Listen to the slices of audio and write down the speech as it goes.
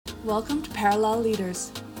Welcome to Parallel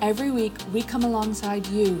Leaders. Every week, we come alongside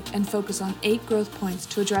you and focus on 8 growth points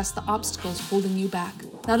to address the obstacles holding you back.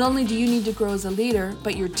 Not only do you need to grow as a leader,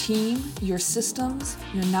 but your team, your systems,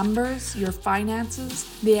 your numbers, your finances,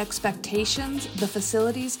 the expectations, the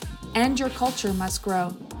facilities, and your culture must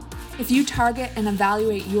grow. If you target and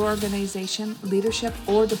evaluate your organization, leadership,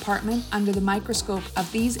 or department under the microscope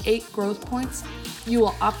of these 8 growth points, you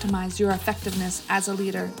will optimize your effectiveness as a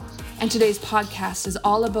leader. And today's podcast is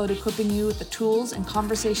all about equipping you with the tools and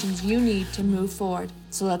conversations you need to move forward.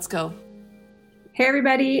 So let's go. Hey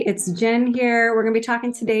everybody, it's Jen here. We're going to be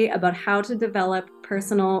talking today about how to develop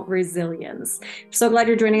personal resilience. So glad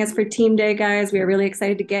you're joining us for Team Day, guys. We are really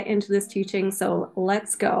excited to get into this teaching, so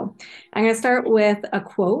let's go. I'm going to start with a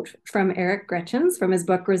quote from Eric Gretchens from his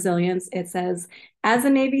book Resilience. It says, "As a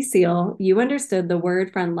Navy SEAL, you understood the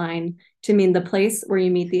word frontline to mean the place where you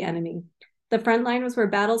meet the enemy. The front line was where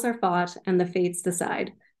battles are fought and the fates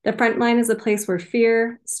decide. The front line is a place where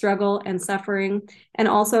fear, struggle, and suffering, and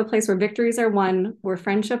also a place where victories are won, where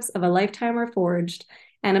friendships of a lifetime are forged,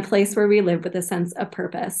 and a place where we live with a sense of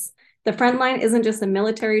purpose. The front line isn't just a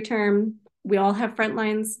military term. We all have front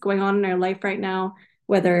lines going on in our life right now,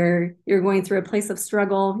 whether you're going through a place of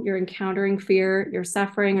struggle, you're encountering fear, you're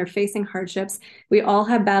suffering, or facing hardships. We all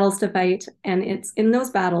have battles to fight, and it's in those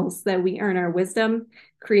battles that we earn our wisdom,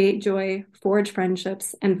 create joy, forge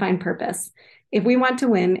friendships, and find purpose. If we want to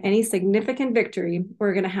win any significant victory,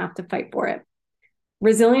 we're going to have to fight for it.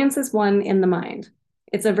 Resilience is won in the mind.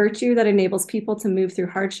 It's a virtue that enables people to move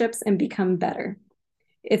through hardships and become better.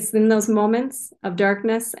 It's in those moments of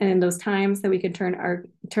darkness and in those times that we can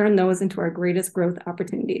turn those into our greatest growth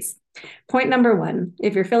opportunities." Point number 1,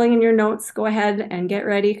 if you're filling in your notes, go ahead and get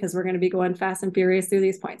ready because we're going to be going fast and furious through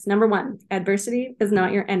these points. Number 1, adversity is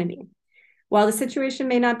not your enemy. While the situation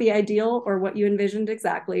may not be ideal or what you envisioned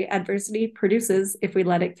exactly, adversity produces, if we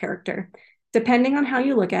let it, character. Depending on how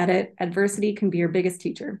you look at it, adversity can be your biggest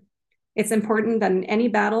teacher. It's important that in any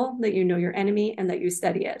battle that you know your enemy and that you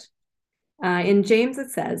study it. In James, it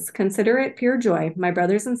says, "Consider it pure joy, my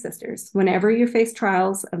brothers and sisters, whenever you face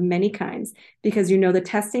trials of many kinds, because you know the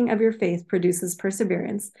testing of your faith produces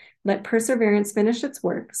perseverance. Let perseverance finish its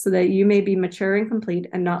work so that you may be mature and complete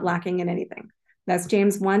and not lacking in anything." That's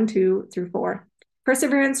James 1, 2 through 4.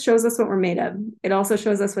 Perseverance shows us what we're made of. It also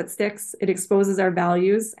shows us what sticks. It exposes our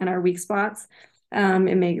values and our weak spots.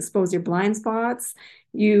 It may expose your blind spots.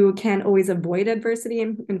 You can't always avoid adversity.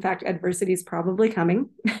 In fact, adversity is probably coming,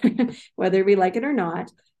 whether we like it or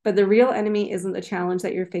not. But the real enemy isn't the challenge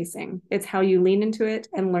that you're facing. It's how you lean into it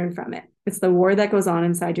and learn from it. It's the war that goes on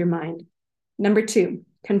inside your mind. Number 2,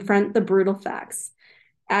 confront the brutal facts.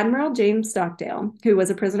 Admiral James Stockdale, who was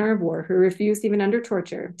a prisoner of war who refused even under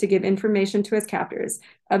torture to give information to his captors,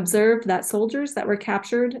 observed that soldiers that were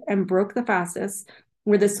captured and broke the fastest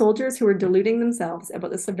were the soldiers who were deluding themselves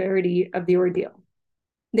about the severity of the ordeal.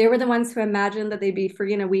 They were the ones who imagined that they'd be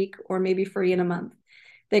free in a week or maybe free in a month.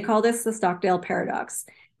 They call this the Stockdale paradox.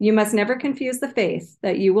 You must never confuse the faith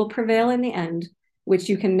that you will prevail in the end, which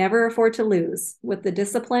you can never afford to lose, with the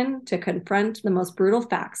discipline to confront the most brutal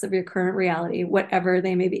facts of your current reality, whatever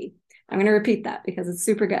they may be. I'm going to repeat that because it's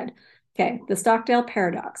super good. Okay, the Stockdale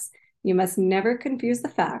paradox. You must never confuse the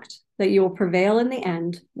fact that you will prevail in the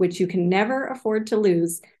end, which you can never afford to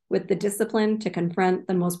lose, with the discipline to confront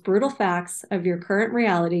the most brutal facts of your current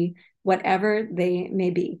reality, whatever they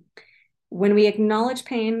may be. When we acknowledge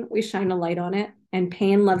pain, we shine a light on it, and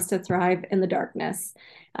pain loves to thrive in the darkness.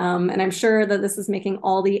 And I'm sure that this is making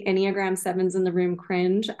all the Enneagram 7s in the room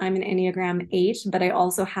cringe. I'm an Enneagram 8, but I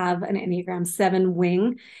also have an Enneagram 7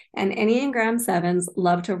 wing. And Enneagram 7s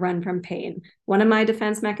love to run from pain. One of my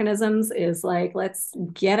defense mechanisms is like, let's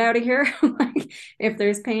get out of here. Like, if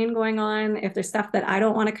there's pain going on, if there's stuff that I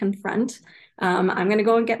don't want to confront, I'm going to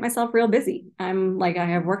go and get myself real busy. I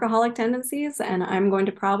have workaholic tendencies, and I'm going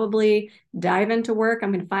to probably dive into work.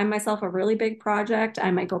 I'm going to find myself a really big project.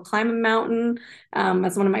 I might go climb a mountain.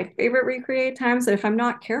 That's one of my favorite recreate times. So if I'm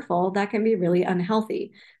not careful, that can be really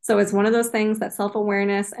unhealthy. So it's one of those things that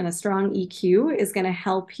self-awareness and a strong EQ is going to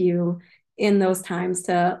help you in those times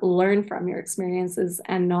to learn from your experiences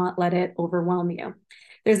and not let it overwhelm you.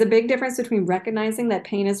 There's a big difference between recognizing that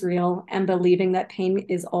pain is real and believing that pain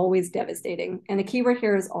is always devastating. And the key word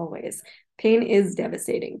here is always. Pain is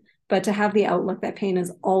devastating, but to have the outlook that pain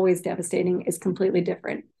is always devastating is completely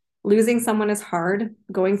different. Losing someone is hard.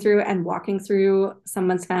 Going through and walking through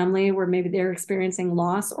someone's family where maybe they're experiencing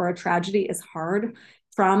loss or a tragedy is hard.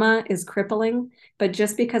 Trauma is crippling, but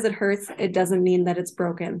just because it hurts, it doesn't mean that it's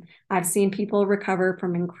broken. I've seen people recover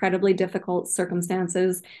from incredibly difficult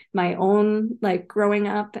circumstances. My own, like growing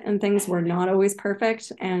up and things were not always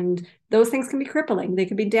perfect. And those things can be crippling. They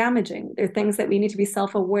can be damaging. They're things that we need to be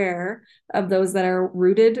self-aware of, those that are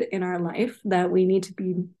rooted in our life that we need to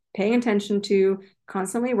be paying attention to,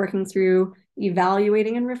 constantly working through,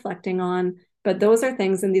 evaluating and reflecting on. But those are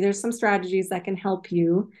things, and these are some strategies that can help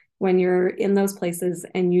you when you're in those places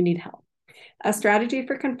and you need help. A strategy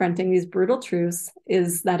for confronting these brutal truths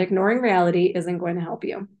is that ignoring reality isn't going to help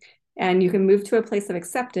you. And you can move to a place of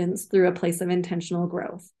acceptance through a place of intentional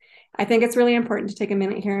growth. I think it's really important to take a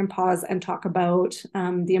minute here and pause and talk about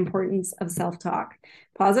the importance of self-talk.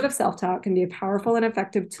 Positive self-talk can be a powerful and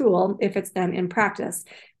effective tool if it's done in practice,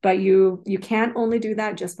 but you can't only do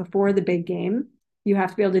that just before the big game. You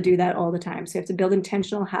have to be able to do that all the time. So you have to build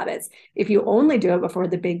intentional habits. If you only do it before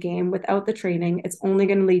the big game without the training, it's only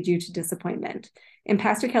going to lead you to disappointment. In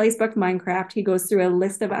Pastor Kelly's book, Mindcraft, he goes through a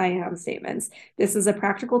list of I am statements. This is a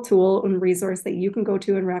practical tool and resource that you can go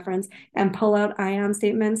to and reference and pull out I am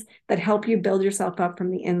statements that help you build yourself up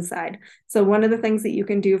from the inside. So one of the things that you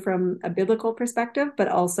can do from a biblical perspective, but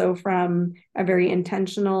also from a very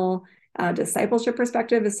intentional discipleship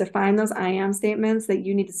perspective, is to find those I am statements that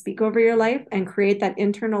you need to speak over your life and create that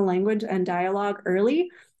internal language and dialogue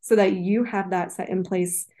early so that you have that set in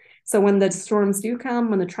place. So when the storms do come,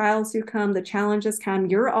 when the trials do come, the challenges come,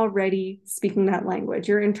 you're already speaking that language.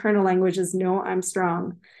 Your internal language is, no, I'm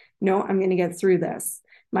strong. No, I'm going to get through this.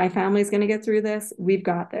 My family's going to get through this. We've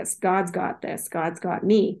got this. God's got this. God's got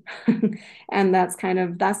me. And that's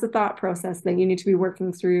the thought process that you need to be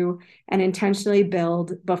working through and intentionally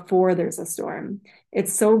build before there's a storm.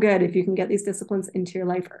 It's so good if you can get these disciplines into your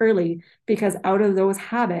life early, because out of those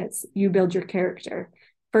habits, you build your character.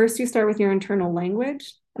 First, you start with your internal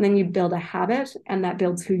language, and then you build a habit, and that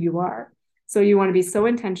builds who you are. So you want to be so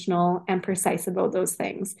intentional and precise about those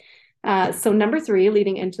things. So number 3,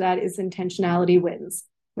 leading into that, is intentionality wins.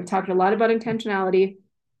 We've talked a lot about intentionality,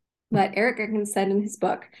 but Eric Erickson said in his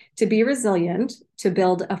book, to be resilient, to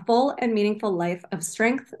build a full and meaningful life of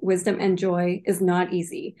strength, wisdom, and joy is not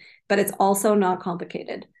easy, but it's also not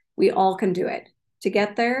complicated. We all can do it. To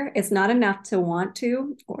get there, it's not enough to want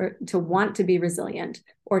to, or to want to be resilient,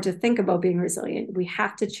 or to think about being resilient. We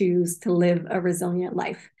have to choose to live a resilient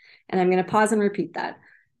life. And I'm going to pause and repeat that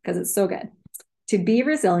because it's so good. To be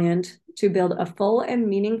resilient, to build a full and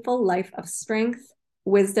meaningful life of strength,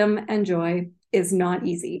 wisdom, and joy is not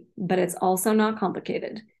easy, but it's also not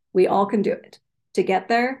complicated. We all can do it. To get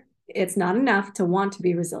there, it's not enough to want to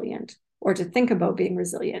be resilient or to think about being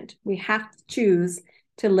resilient. We have to choose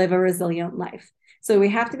to live a resilient life. So we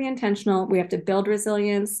have to be intentional. We have to build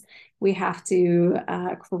resilience. We have to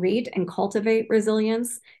create and cultivate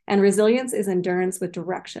resilience. And resilience is endurance with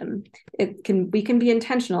direction. We can be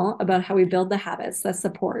intentional about how we build the habits that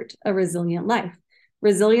support a resilient life.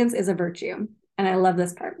 Resilience is a virtue. And I love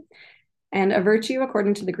this part. And a virtue,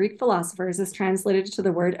 according to the Greek philosophers, is translated to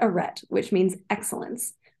the word arete, which means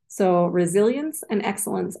excellence. So resilience and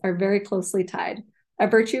excellence are very closely tied. A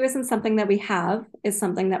virtue isn't something that we have, it's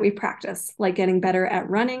something that we practice, like getting better at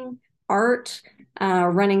running, art,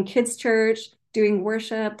 running kids' church, doing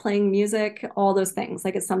worship, playing music, all those things.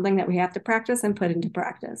 Like, it's something that we have to practice and put into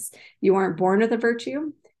practice. You aren't born with a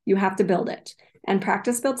virtue, you have to build it. And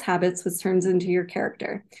practice builds habits, which turns into your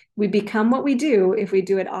character. We become what we do if we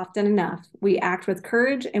do it often enough. We act with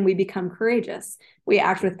courage and we become courageous. We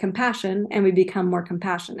act with compassion and we become more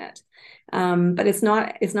compassionate. But it's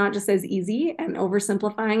not just as easy, and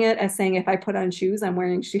oversimplifying it as saying, if I put on shoes, I'm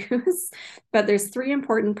wearing shoes. But there's 3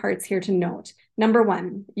 important parts here to note. Number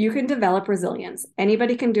 1, you can develop resilience.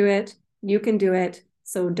 Anybody can do it. You can do it.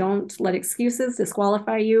 So don't let excuses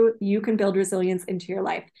disqualify you. You can build resilience into your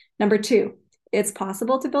life. Number 2, it's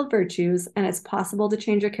possible to build virtues, and it's possible to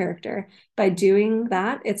change your character. By doing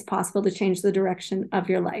that, it's possible to change the direction of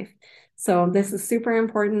your life. So this is super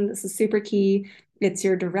important. This is super key. It's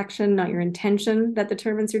your direction, not your intention, that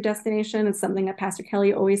determines your destination. It's something that Pastor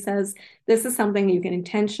Kelly always says. This is something you can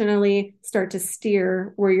intentionally start to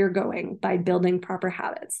steer where you're going by building proper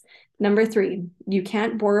habits. Number 3, you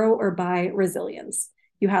can't borrow or buy resilience.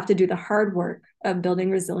 You have to do the hard work of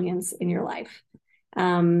building resilience in your life.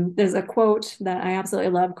 There's a quote that I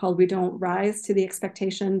absolutely love called, "We don't rise to the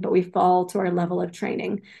expectation, but we fall to our level of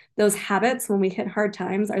training." Those habits, when we hit hard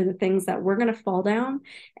times, are the things that we're going to fall down,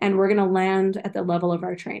 and we're going to land at the level of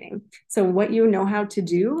our training. So what you know how to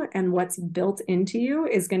do and what's built into you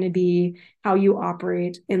is going to be how you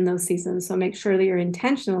operate in those seasons. So make sure that you're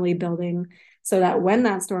intentionally building so that when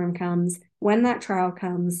that storm comes, when that trial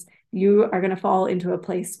comes, you are going to fall into a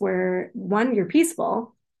place where, one, you're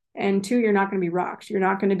peaceful, and two, you're not going to be rocked. You're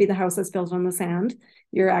not going to be the house that's built on the sand.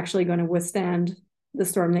 You're actually going to withstand the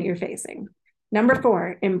storm that you're facing. Number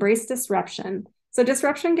 4, embrace disruption. So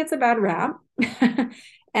disruption gets a bad rap.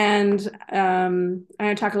 And I'm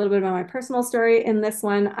going to talk a little bit about my personal story in this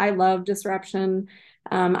one. I love disruption.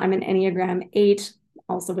 I'm an Enneagram 8,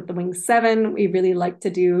 also with the wing 7. We really like to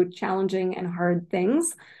do challenging and hard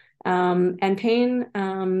things. And pain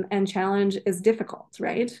and challenge is difficult,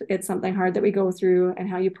 right? It's something hard that we go through, and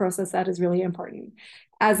how you process that is really important.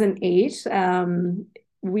 As an 8,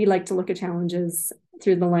 we like to look at challenges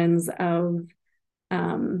through the lens of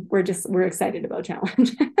we're excited about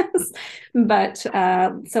challenges. But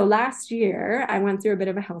so last year I went through a bit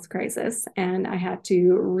of a health crisis, and I had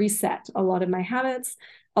to reset a lot of my habits,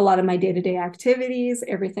 a lot of my day-to-day activities,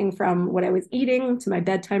 everything from what I was eating to my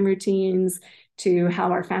bedtime routines, to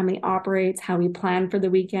how our family operates, how we plan for the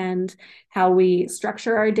weekend, how we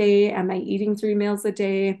structure our day. Am I eating 3 meals a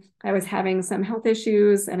day? I was having some health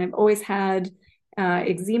issues, and I've always had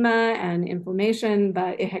eczema and inflammation,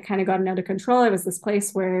 but it had kind of gotten out of control. It was this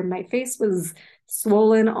place where my face was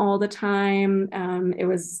swollen all the time.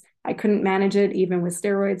 I couldn't manage it even with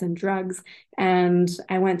steroids and drugs. And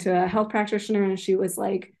I went to a health practitioner, and she was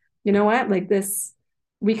like, you know what, like this,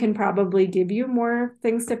 we can probably give you more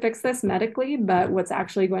things to fix this medically, but what's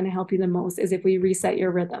actually going to help you the most is if we reset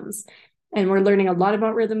your rhythms. And we're learning a lot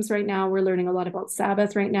about rhythms right now. We're learning a lot about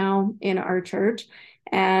Sabbath right now in our church.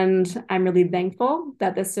 And I'm really thankful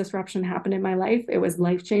that this disruption happened in my life. It was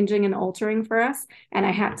life-changing and altering for us. And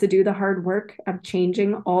I had to do the hard work of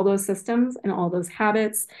changing all those systems and all those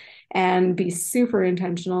habits, and be super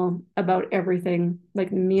intentional about everything,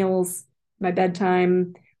 like meals, my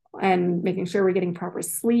bedtime, and making sure we're getting proper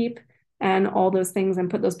sleep and all those things,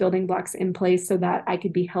 and put those building blocks in place so that I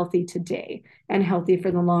could be healthy today and healthy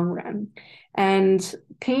for the long run. And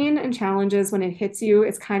pain and challenges, when it hits you,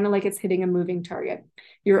 it's kind of like it's hitting a moving target.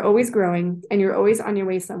 You're always growing, and you're always on your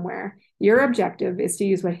way somewhere. Your objective is to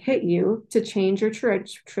use what hit you to change your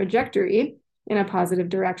trajectory in a positive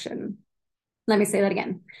direction. Let me say that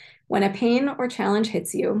again. When a pain or challenge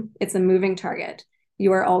hits you, it's a moving target.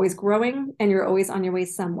 You are always growing, and you're always on your way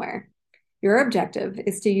somewhere. Your objective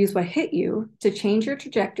is to use what hit you to change your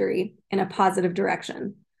trajectory in a positive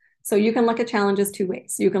direction. So you can look at challenges 2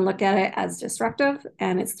 ways. You can look at it as disruptive,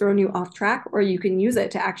 and it's thrown you off track, or you can use it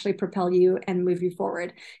to actually propel you and move you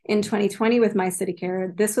forward. In 2020 with My City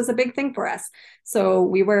Care, this was a big thing for us. So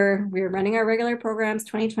we were running our regular programs.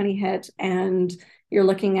 2020 hit, and you're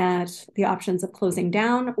looking at the options of closing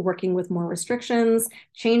down, working with more restrictions,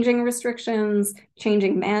 changing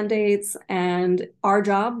mandates. And our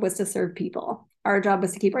job was to serve people. Our job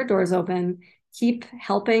was to keep our doors open, keep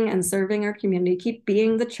helping and serving our community, keep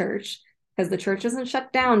being the church, because the church isn't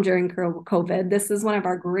shut down during COVID. This is one of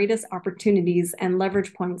our greatest opportunities and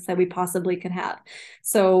leverage points that we possibly could have.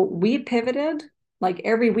 So we pivoted. Like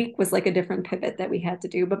every week was like a different pivot that we had to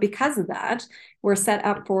do. But because of that, we're set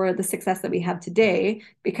up for the success that we have today,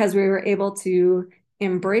 because we were able to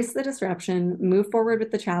embrace the disruption, move forward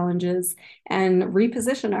with the challenges, and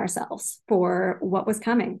reposition ourselves for what was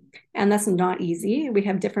coming. And that's not easy. We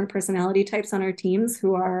have different personality types on our teams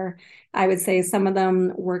who are, I would say, some of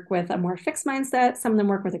them work with a more fixed mindset, some of them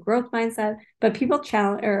work with a growth mindset, but people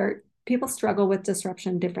struggle with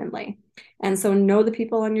disruption differently. And so know the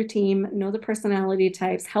people on your team, know the personality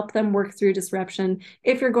types, help them work through disruption.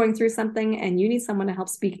 If you're going through something and you need someone to help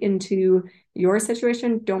speak into your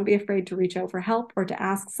situation, don't be afraid to reach out for help or to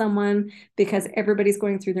ask someone, because everybody's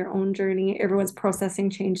going through their own journey. Everyone's processing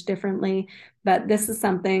change differently. But this is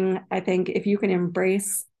something, I think, if you can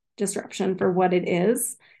embrace disruption for what it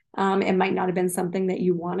is, it might not have been something that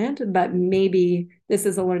you wanted, but maybe this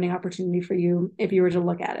is a learning opportunity for you if you were to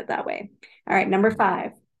look at it that way. All right, number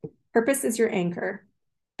 5, purpose is your anchor.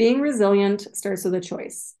 Being resilient starts with a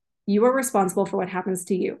choice. You are responsible for what happens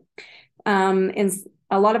to you. And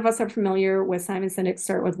a lot of us are familiar with Simon Sinek's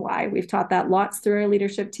Start With Why. We've taught that lots through our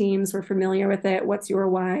leadership teams. We're familiar with it. What's your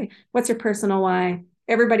why? What's your personal why?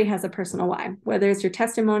 Everybody has a personal why, whether it's your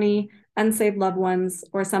testimony, unsaved loved ones,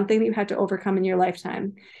 or something that you had to overcome in your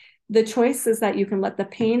lifetime. The choice is that you can let the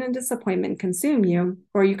pain and disappointment consume you,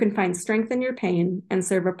 or you can find strength in your pain and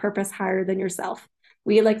serve a purpose higher than yourself.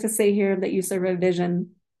 We like to say here that you serve a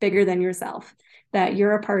vision bigger than yourself, that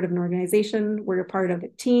you're a part of an organization, we're a part of a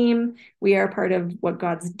team, we are a part of what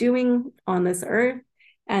God's doing on this earth.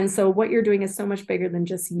 And so what you're doing is so much bigger than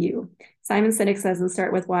just you. Simon Sinek says in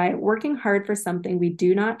Start With Why, working hard for something we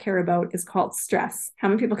do not care about is called stress. How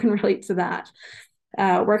many people can relate to that?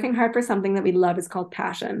 Working hard for something that we love is called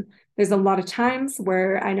passion. There's a lot of times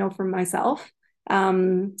where I know for myself,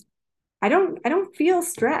 I don't feel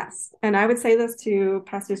stressed. And I would say this to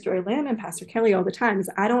Pastors Joy Lynn and Pastor Kelly all the time is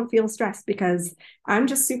I don't feel stressed because I'm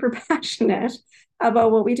just super passionate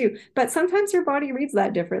about what we do. But sometimes your body reads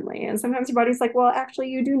that differently. And sometimes your body's like, well, actually,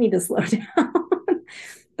 you do need to slow down.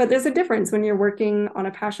 But there's a difference when you're working on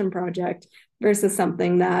a passion project versus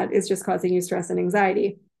something that is just causing you stress and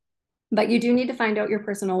anxiety. But you do need to find out your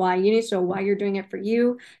personal why. You need to know why you're doing it for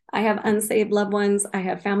you. I have unsaved loved ones. I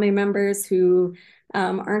have family members who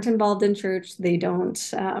aren't involved in church. They don't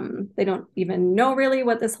even know really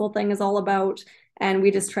what this whole thing is all about. And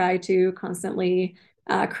we just try to constantly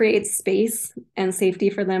create space and safety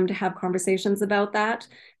for them to have conversations about that.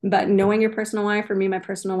 But knowing your personal why, for me, my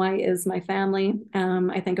personal why is my family.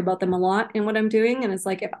 I think about them a lot in what I'm doing. And it's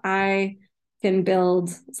like, if I can build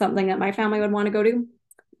something that my family would want to go to,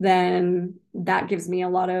 then that gives me a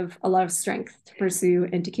lot of strength to pursue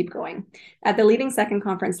and to keep going. At the Leading Second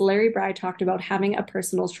conference, Larry Bry talked about having a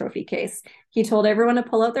personal trophy case. He told everyone to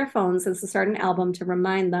pull out their phones and to start an album to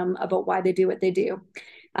remind them about why they do what they do.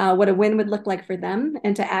 What a win would look like for them,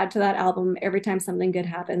 and to add to that album every time something good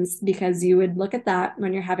happens, because you would look at that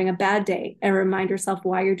when you're having a bad day and remind yourself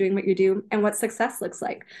why you're doing what you do and what success looks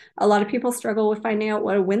like. A lot of people struggle with finding out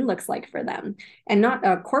what a win looks like for them, and not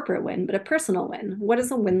a corporate win, but a personal win. What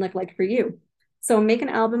does a win look like for you? So make an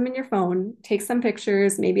album in your phone, take some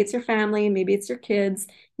pictures. Maybe it's your family, maybe it's your kids,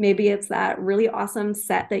 maybe it's that really awesome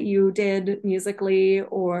set that you did musically,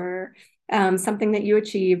 or something that you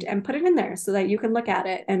achieved, and put it in there so that you can look at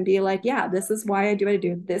it and be like, yeah, this is why I do what I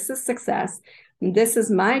do. This is success. This is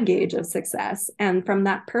my gauge of success. And from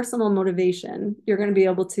that personal motivation, you're going to be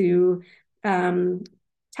able to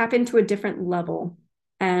tap into a different level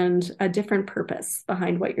and a different purpose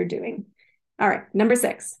behind what you're doing. All right, number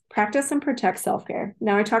 6, practice and protect self-care.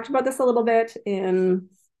 Now, I talked about this a little bit in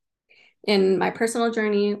my personal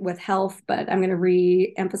journey with health, but I'm going to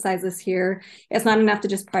re-emphasize this here. It's not enough to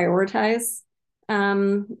just prioritize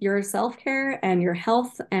your self-care and your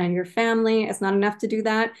health and your family. It's not enough to do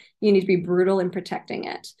that. You need to be brutal in protecting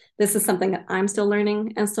it. This is something that I'm still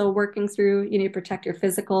learning and still working through. You need to protect your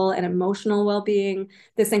physical and emotional well-being.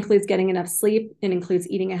 This includes getting enough sleep. It includes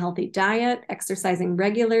eating a healthy diet, exercising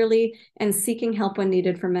regularly, and seeking help when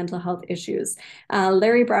needed for mental health issues.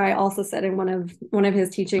 Larry Bry also said in one of his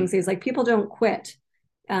teachings, he's like, people don't quit.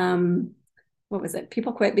 What was it?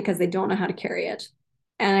 People quit because they don't know how to carry it.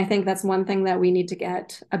 And I think that's one thing that we need to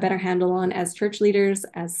get a better handle on as church leaders,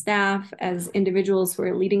 as staff, as individuals who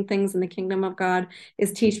are leading things in the kingdom of God,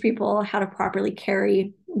 is teach people how to properly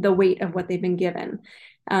carry the weight of what they've been given.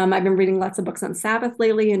 I've been reading lots of books on Sabbath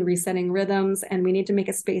lately and resetting rhythms, and we need to make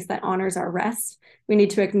a space that honors our rest. We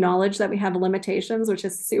need to acknowledge that we have limitations, which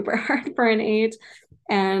is super hard for an 8,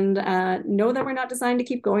 and know that we're not designed to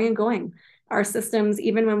keep going and going. Our systems,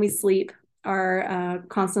 even when we sleep, are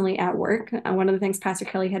constantly at work. One of the things Pastor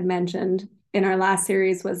Kelly had mentioned in our last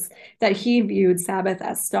series was that he viewed Sabbath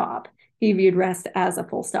as stop. He viewed rest as a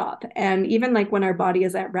full stop. And even like when our body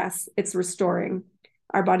is at rest, it's restoring.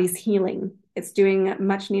 Our body's healing. It's doing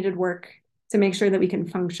much needed work to make sure that we can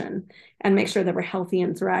function and make sure that we're healthy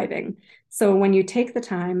and thriving. So when you take the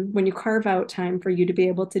time, when you carve out time for you to be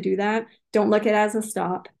able to do that, don't look at it as a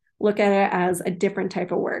stop. Look at it as a different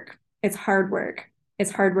type of work. It's hard work. It's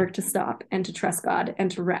hard work to stop and to trust God and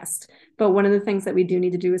to rest. But one of the things that we do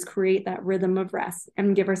need to do is create that rhythm of rest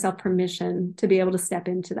and give ourselves permission to be able to step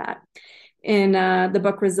into that. In the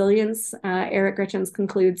book Resilience, Eric Richins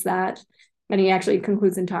concludes that, and he actually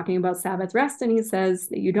concludes in talking about Sabbath rest, and he says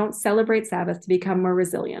that you don't celebrate Sabbath to become more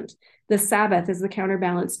resilient. The Sabbath is the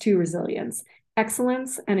counterbalance to resilience.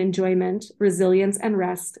 Excellence and enjoyment, resilience and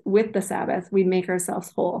rest. With the Sabbath, we make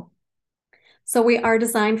ourselves whole. So we are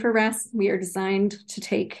designed for rest. We are designed to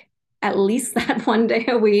take at least that one day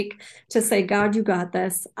a week to say, God, you got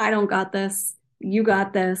this. I don't got this. You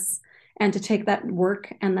got this. And to take that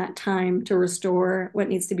work and that time to restore what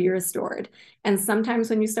needs to be restored. And sometimes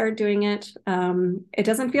when you start doing it, it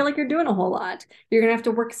doesn't feel like you're doing a whole lot. You're gonna have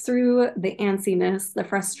to work through the antsiness, the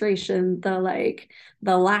frustration, the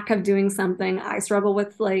lack of doing something. I struggle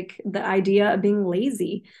with like the idea of being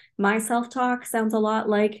lazy. My self-talk sounds a lot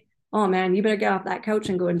like, oh man, you better get off that couch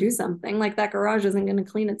and go and do something. Like that garage isn't going to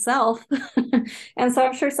clean itself. And so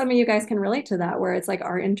I'm sure some of you guys can relate to that, where it's like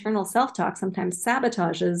our internal self-talk sometimes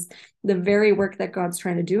sabotages the very work that God's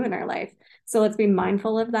trying to do in our life. So let's be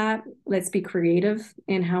mindful of that. Let's be creative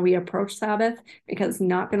in how we approach Sabbath, because it's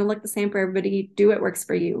not going to look the same for everybody. Do what works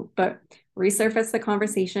for you, but resurface the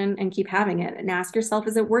conversation and keep having it and ask yourself,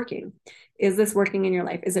 is it working? Is this working in your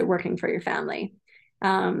life? Is it working for your family?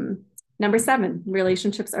 Number 7,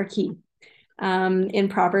 relationships are key. In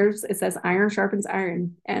Proverbs, it says iron sharpens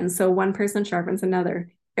iron. And so one person sharpens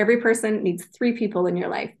another. Every person needs 3 people in your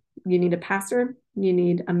life. You need a pastor, you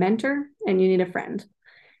need a mentor, and you need a friend.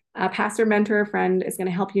 A pastor, mentor, or friend is going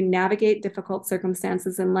to help you navigate difficult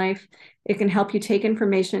circumstances in life. It can help you take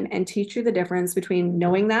information and teach you the difference between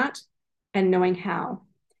knowing that and knowing how.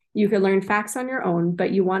 You can learn facts on your own,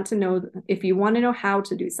 but you want to know, if you want to know how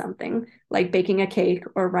to do something, like baking a cake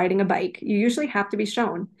or riding a bike, you usually have to be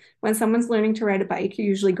shown. When someone's learning to ride a bike, you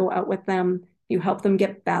usually go out with them, you help them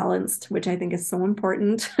get balanced, which I think is so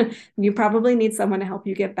important. You probably need someone to help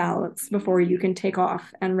you get balanced before you can take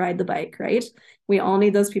off and ride the bike, right? We all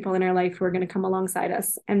need those people in our life who are going to come alongside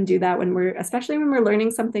us and do that especially when we're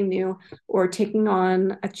learning something new or taking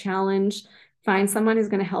on a challenge. Find someone who's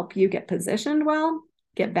going to help you get positioned well,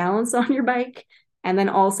 get balanced on your bike, and then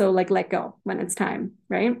also like let go when it's time,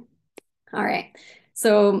 right? All right.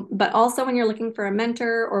 So, but also when you're looking for a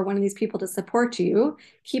mentor or one of these people to support you,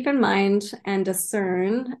 keep in mind and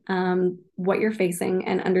discern what you're facing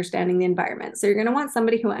and understanding the environment. So you're going to want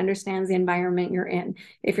somebody who understands the environment you're in.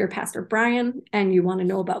 If you're Pastor Brian and you want to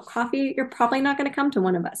know about coffee, you're probably not going to come to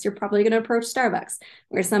one of us. You're probably going to approach Starbucks,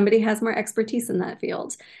 where somebody has more expertise in that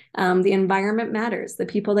field. The environment matters. The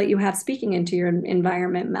people that you have speaking into your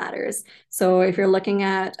environment matters. So if you're looking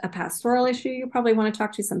at a pastoral issue, you probably want to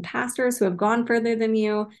talk to some pastors who have gone further than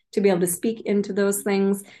you to be able to speak into those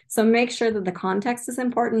things. So make sure that the context is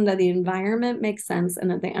important, that the environment makes sense, and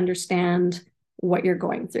that they understand what you're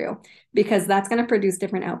going through, because that's going to produce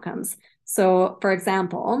different outcomes. So for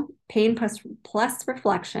example, pain plus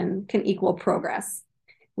reflection can equal progress.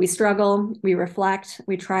 We struggle, we reflect,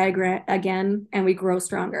 we try again, and we grow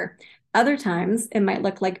stronger. Other times, it might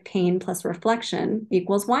look like pain plus reflection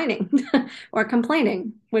equals whining or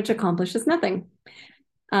complaining, which accomplishes nothing.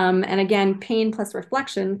 And again, pain plus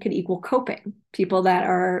reflection could equal coping. People that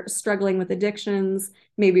are struggling with addictions,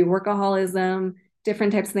 maybe workaholism,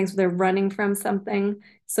 different types of things where they're running from something.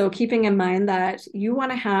 So keeping in mind that you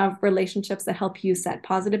want to have relationships that help you set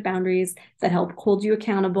positive boundaries, that help hold you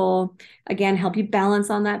accountable, again, help you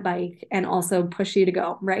balance on that bike and also push you to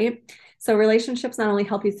go, right? So relationships not only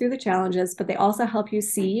help you through the challenges, but they also help you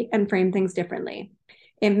see and frame things differently.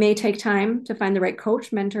 It may take time to find the right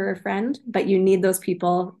coach, mentor, or friend, but you need those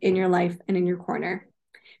people in your life and in your corner.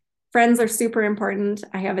 Friends are super important.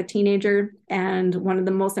 I have a teenager, and one of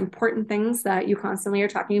the most important things that you constantly are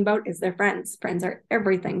talking about is their friends. Friends are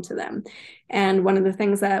everything to them. And one of the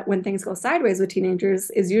things that when things go sideways with teenagers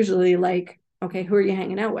is usually like, okay, who are you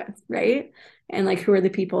hanging out with, right? And like, who are the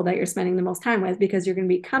people that you're spending the most time with? Because you're going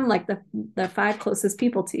to become like the 5 closest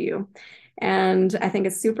people to you. And I think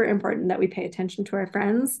it's super important that we pay attention to our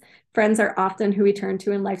friends. Friends are often who we turn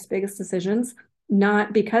to in life's biggest decisions,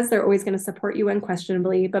 not because they're always going to support you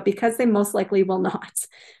unquestionably, but because they most likely will not.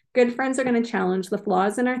 Good friends are going to challenge the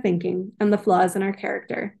flaws in our thinking and the flaws in our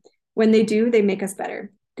character. When they do, they make us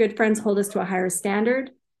better. Good friends hold us to a higher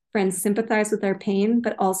standard. Friends sympathize with our pain,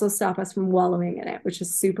 but also stop us from wallowing in it, which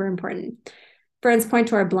is super important. Friends point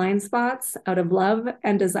to our blind spots out of love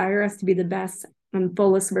and desire us to be the best and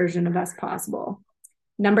fullest version of us possible.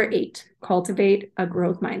 Number 8, cultivate a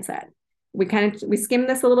growth mindset. We skimmed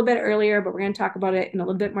this a little bit earlier, but we're going to talk about it in a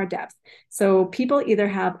little bit more depth. So people either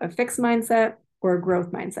have a fixed mindset or a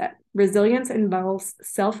growth mindset. Resilience involves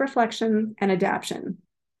self-reflection and adaptation.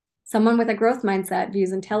 Someone with a growth mindset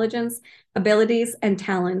views intelligence, abilities, and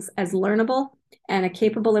talents as learnable and a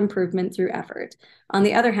capable improvement through effort. On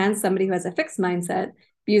the other hand, somebody who has a fixed mindset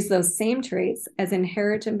views those same traits as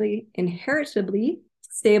inheritably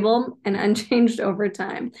stable and unchanged over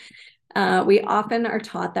time. We often are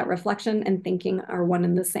taught that reflection and thinking are one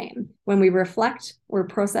and the same. When we reflect, we're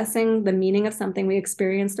processing the meaning of something we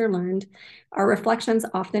experienced or learned. Our reflections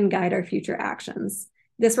often guide our future actions.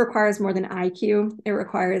 This requires more than IQ, it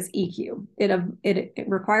requires EQ. It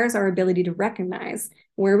requires our ability to recognize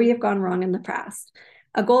where we have gone wrong in the past.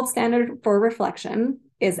 A gold standard for reflection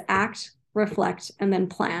is act, reflect, and then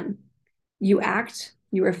plan. You act,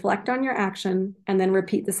 you reflect on your action, and then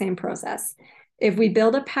repeat the same process. If we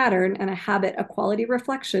build a pattern and a habit of quality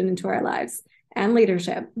reflection into our lives and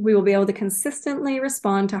leadership, we will be able to consistently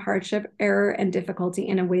respond to hardship, error, and difficulty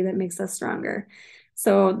in a way that makes us stronger.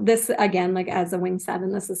 So this, again, like as a Wing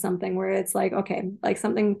 7, this is something where it's like, okay, like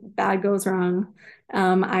something bad goes wrong.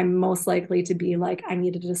 I'm most likely to be like, I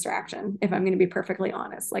need a distraction. If I'm going to be perfectly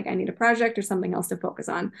honest, like I need a project or something else to focus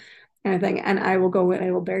on kind of thing. And I will go and I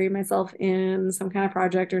will bury myself in some kind of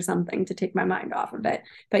project or something to take my mind off of it.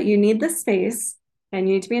 But you need the space and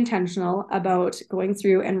you need to be intentional about going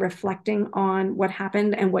through and reflecting on what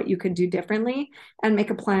happened and what you could do differently and make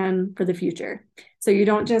a plan for the future. So you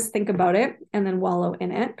don't just think about it and then wallow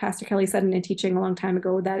in it. Pastor Kelly said in a teaching a long time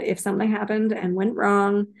ago that if something happened and went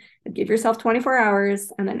wrong, give yourself 24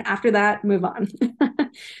 hours and then after that, move on.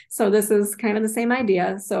 So this is kind of the same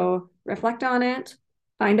idea. So reflect on it,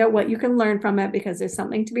 find out what you can learn from it, because there's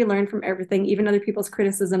something to be learned from everything, even other people's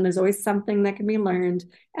criticism. There's always something that can be learned,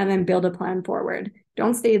 and then build a plan forward.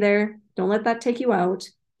 Don't stay there. Don't let that take you out.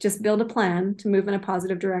 Just build a plan to move in a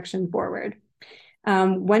positive direction forward.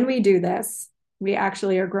 When we do this, we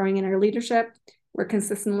actually are growing in our leadership. We're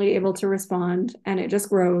consistently able to respond, and it just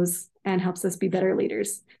grows and helps us be better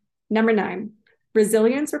leaders. Number 9,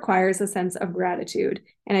 resilience requires a sense of gratitude.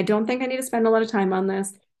 And I don't think I need to spend a lot of time on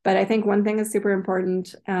this, but I think one thing is super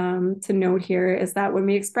important to note here is that when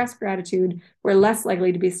we express gratitude, we're less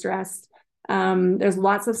likely to be stressed. There's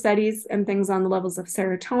lots of studies and things on the levels of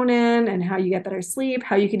serotonin and how you get better sleep,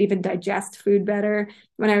 how you could even digest food better.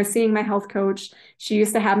 When I was seeing my health coach, she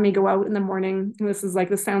used to have me go out in the morning. This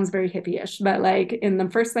sounds very hippie-ish, but like in the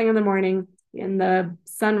first thing in the morning, in the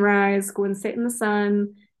sunrise, go and sit in the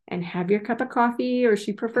sun and have your cup of coffee, or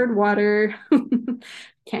she preferred water.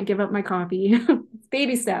 Can't give up my coffee. It's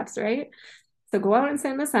baby steps, right? So go out and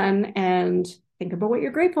sit in the sun and think about what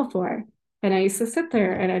you're grateful for. And I used to sit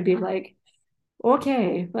there and I'd be like,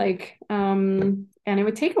 okay, and it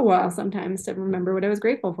would take a while sometimes to remember what I was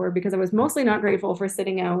grateful for, because I was mostly not grateful for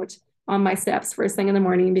sitting out on my steps first thing in the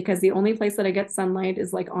morning, because the only place that I get sunlight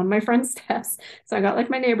is like on my front steps. So I got like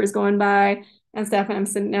my neighbors going by and stuff, and I'm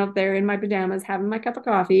sitting out there in my pajamas having my cup of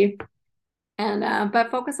coffee. And but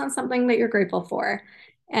focus on something that you're grateful for.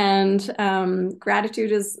 And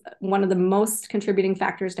gratitude is one of the most contributing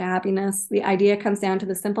factors to happiness. The idea comes down to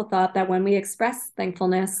the simple thought that when we express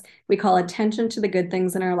thankfulness, we call attention to the good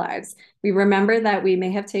things in our lives. We remember that we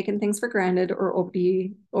may have taken things for granted or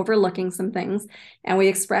be overlooking some things, and we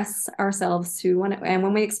express ourselves to one. And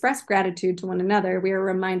when we express gratitude to one another, we are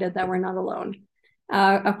reminded that we're not alone.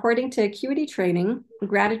 According to Acuity Training,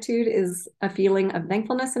 gratitude is a feeling of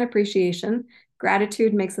thankfulness and appreciation.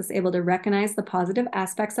 Gratitude makes us able to recognize the positive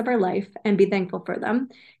aspects of our life and be thankful for them.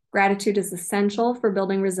 Gratitude is essential for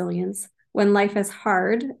building resilience. When life is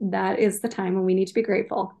hard, that is the time when we need to be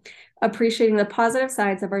grateful. Appreciating the positive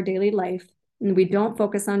sides of our daily life, and we don't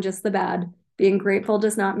focus on just the bad. Being grateful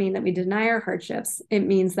does not mean that we deny our hardships. It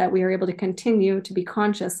means that we are able to continue to be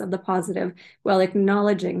conscious of the positive while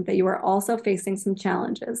acknowledging that you are also facing some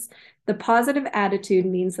challenges. The positive attitude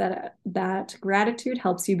means that gratitude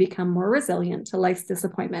helps you become more resilient to life's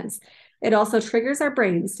disappointments. It also triggers our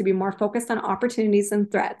brains to be more focused on opportunities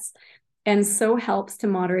and threats, and so helps to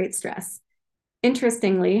moderate stress.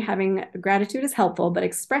 Interestingly, having gratitude is helpful, but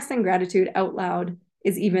expressing gratitude out loud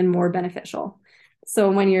is even more beneficial.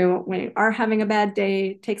 So when you are having a bad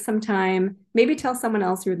day, take some time, maybe tell someone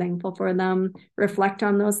else you're thankful for them, reflect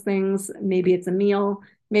on those things. Maybe it's a meal,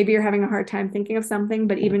 maybe you're having a hard time thinking of something,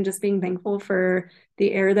 but even just being thankful for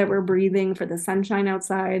the air that we're breathing, for the sunshine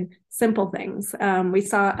outside, simple things. We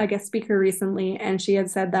saw a guest speaker recently, and she had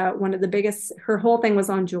said that her whole thing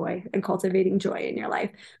was on joy and cultivating joy in your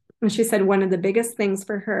life. And she said one of the biggest things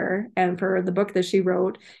for her and for the book that she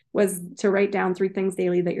wrote was to write down 3 things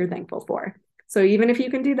daily that you're thankful for. So even if you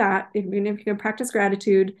can do that, even if you can practice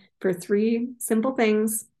gratitude for 3 simple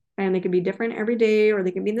things, and they can be different every day or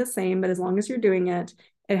they can be the same, but as long as you're doing it,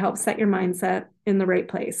 it helps set your mindset in the right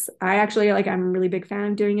place. I'm a really big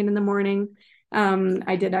fan of doing it in the morning.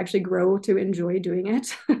 I did actually grow to enjoy doing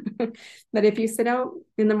it. But if you sit out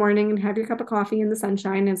in the morning and have your cup of coffee in the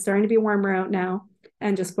sunshine, and it's starting to be warmer out now,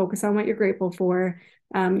 and just focus on what you're grateful for,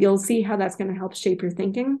 you'll see how that's going to help shape your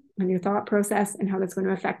thinking and your thought process, and how that's going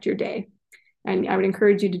to affect your day. And I would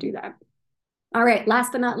encourage you to do that. All right,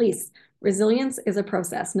 last but not least, resilience is a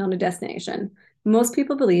process, not a destination. Most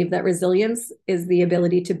people believe that resilience is the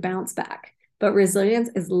ability to bounce back, but resilience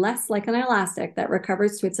is less like an elastic that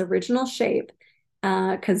recovers to its original shape,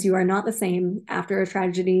 because you are not the same after a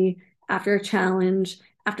tragedy, after a challenge,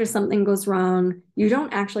 after something goes wrong. You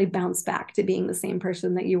don't actually bounce back to being the same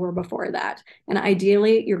person that you were before that. And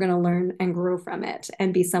ideally, you're going to learn and grow from it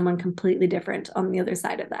and be someone completely different on the other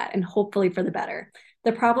side of that, and hopefully for the better.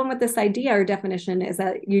 The problem with this idea or definition is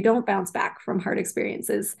that you don't bounce back from hard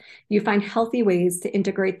experiences. You find healthy ways to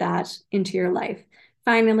integrate that into your life.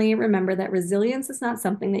 Finally, remember that resilience is not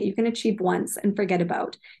something that you can achieve once and forget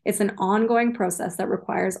about. It's an ongoing process that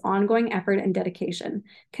requires ongoing effort and dedication.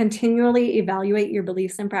 Continually evaluate your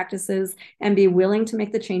beliefs and practices, and be willing to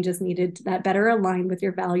make the changes needed that better align with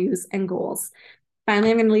your values and goals.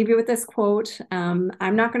 finally, I'm going to leave you with this quote. I'm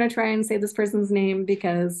not going to try and say this person's name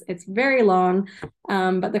because it's very long,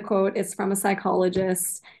 but the quote is from a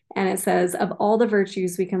psychologist, and it says, "Of all the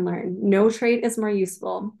virtues we can learn, no trait is more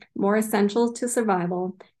useful, more essential to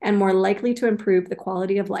survival, and more likely to improve the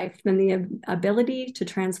quality of life than the ability to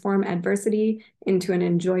transform adversity into an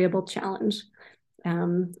enjoyable challenge."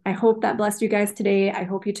 I hope that blessed you guys today. I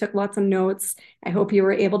hope you took lots of notes. I hope you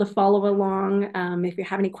were able to follow along. If you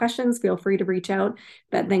have any questions, feel free to reach out.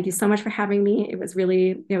 But thank you so much for having me. It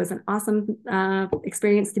was an awesome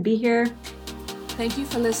experience to be here. Thank you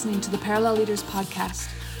for listening to the Parallel Leaders podcast.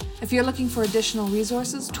 If you're looking for additional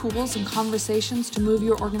resources, tools, and conversations to move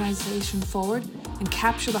your organization forward and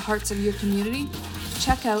capture the hearts of your community,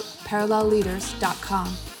 check out parallelleaders.com.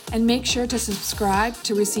 And make sure to subscribe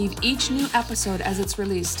to receive each new episode as it's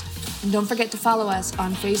released. And don't forget to follow us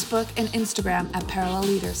on Facebook and Instagram at Parallel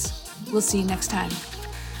Leaders. We'll see you next time.